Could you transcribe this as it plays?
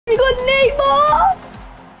We got Neymar!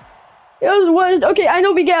 It was worse. Okay, I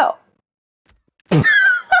know we get...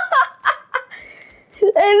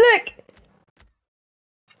 Hey, look!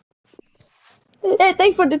 Hey,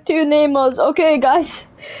 thanks for the 2 Neymars. Okay, guys.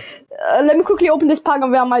 Let me quickly open this pack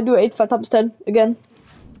and I might do 8 times 10 again.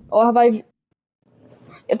 Or have I...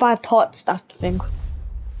 If I have tots, that's the thing.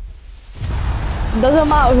 Doesn't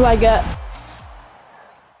matter who I get.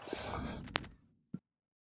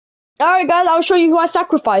 Alright guys, I'll show you who I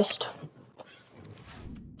sacrificed.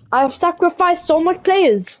 I have sacrificed so much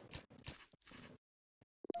players.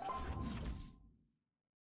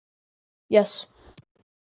 Yes.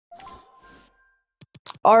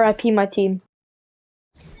 RIP my team.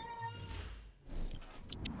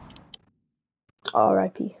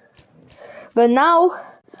 RIP. But now,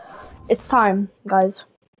 it's time, guys.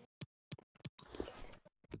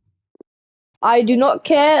 I do not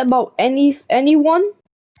care about anyone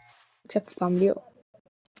except for family.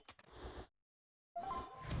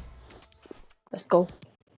 Let's go.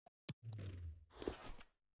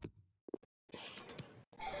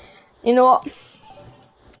 You know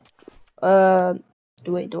what?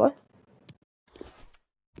 Wait, do I?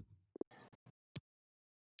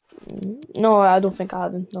 No, I don't think I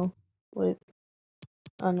have him. No. Wait.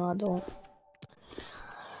 Oh, no, I don't.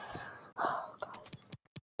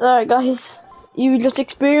 Alright, guys. You just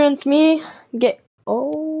experienced me get...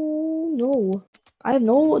 Oh, no. I have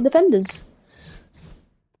no defenders.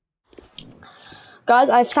 Guys,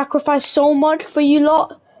 I've sacrificed so much for you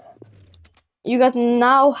lot. You guys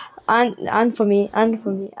now, and for me,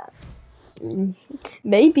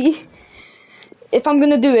 maybe. If I'm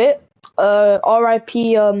gonna do it, RIP,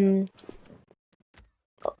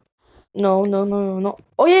 no.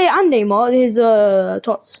 Oh yeah, and Neymar, his,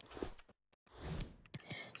 tots.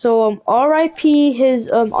 So, RIP his,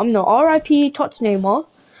 no, RIP tots Neymar.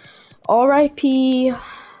 RIP,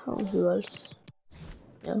 oh, who else?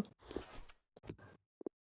 Yeah.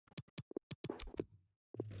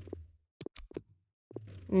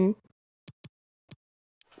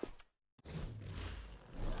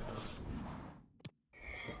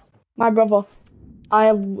 My brother, I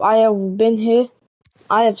have been here.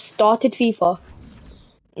 I have started FIFA.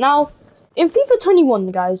 Now, in FIFA 21,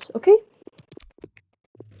 guys, okay?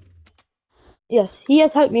 Yes, he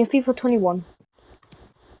has helped me in FIFA 21.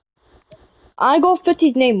 I got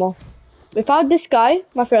 50's Neymar. Without this guy,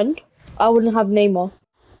 my friend, I wouldn't have Neymar.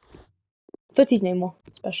 50's Neymar,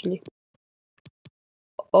 especially.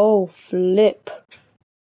 Oh, flip.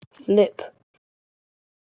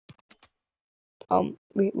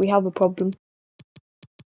 We have a problem.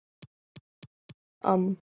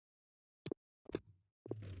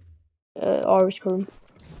 Irish current.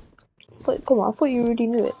 But come on, I thought you already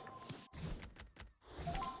knew it.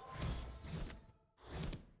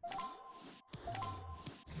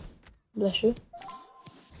 Bless you.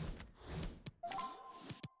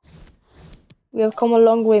 We have come a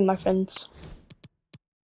long way, my friends.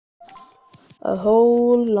 A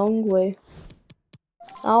whole long way.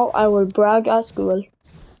 Now I will brag at school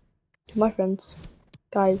to my friends.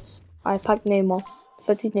 Guys, I packed Neymar.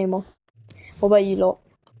 30's Neymar. What about you lot?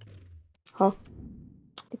 Huh?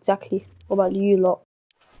 Exactly. What about you lot?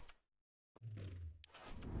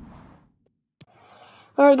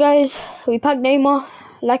 Alright guys, we packed Neymar.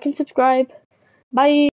 Like and subscribe. Bye.